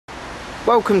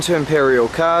Welcome to Imperial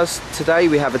Cars. Today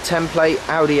we have a template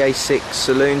Audi A6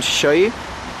 saloon to show you.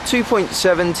 2.7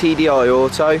 TDI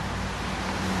auto.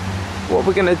 What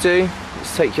we're going to do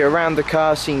is take you around the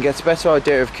car so you can get a better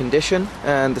idea of condition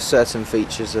and the certain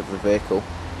features of the vehicle.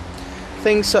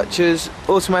 Things such as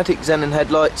automatic xenon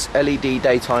headlights, LED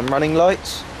daytime running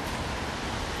lights,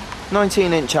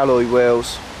 19-inch alloy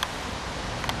wheels,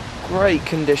 great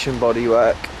condition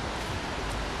bodywork,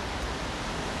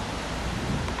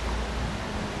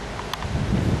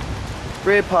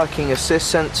 rear parking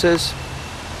assist sensors,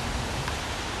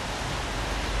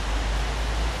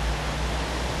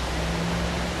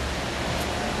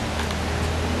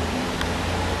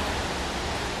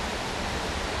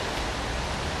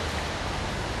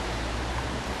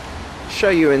 show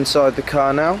you inside the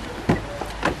car now.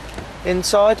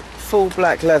 Inside, full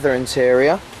black leather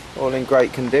interior, all in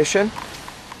great condition.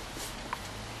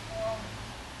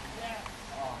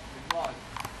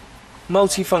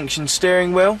 Multi-function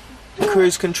steering wheel,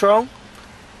 cruise control,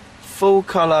 full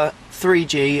colour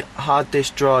 3G hard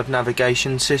disk drive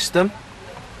navigation system,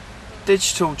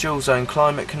 digital dual zone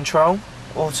climate control,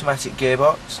 automatic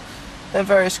gearbox, then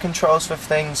various controls for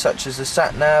things such as the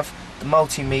sat nav, the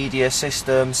multimedia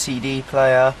system, CD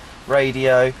player,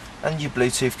 radio, and your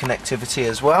Bluetooth connectivity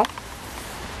as well.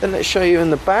 Then let's show you in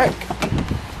the back.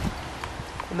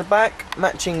 In the back,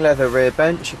 matching leather rear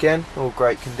bench, again all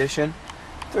great condition,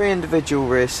 3 individual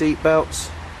rear seat belts,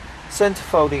 centre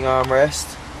folding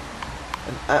armrest,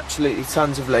 and absolutely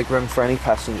tons of legroom for any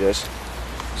passengers.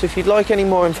 So if you'd like any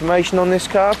more information on this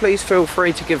car, please feel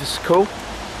free to give us a call.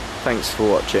 Thanks for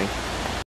watching.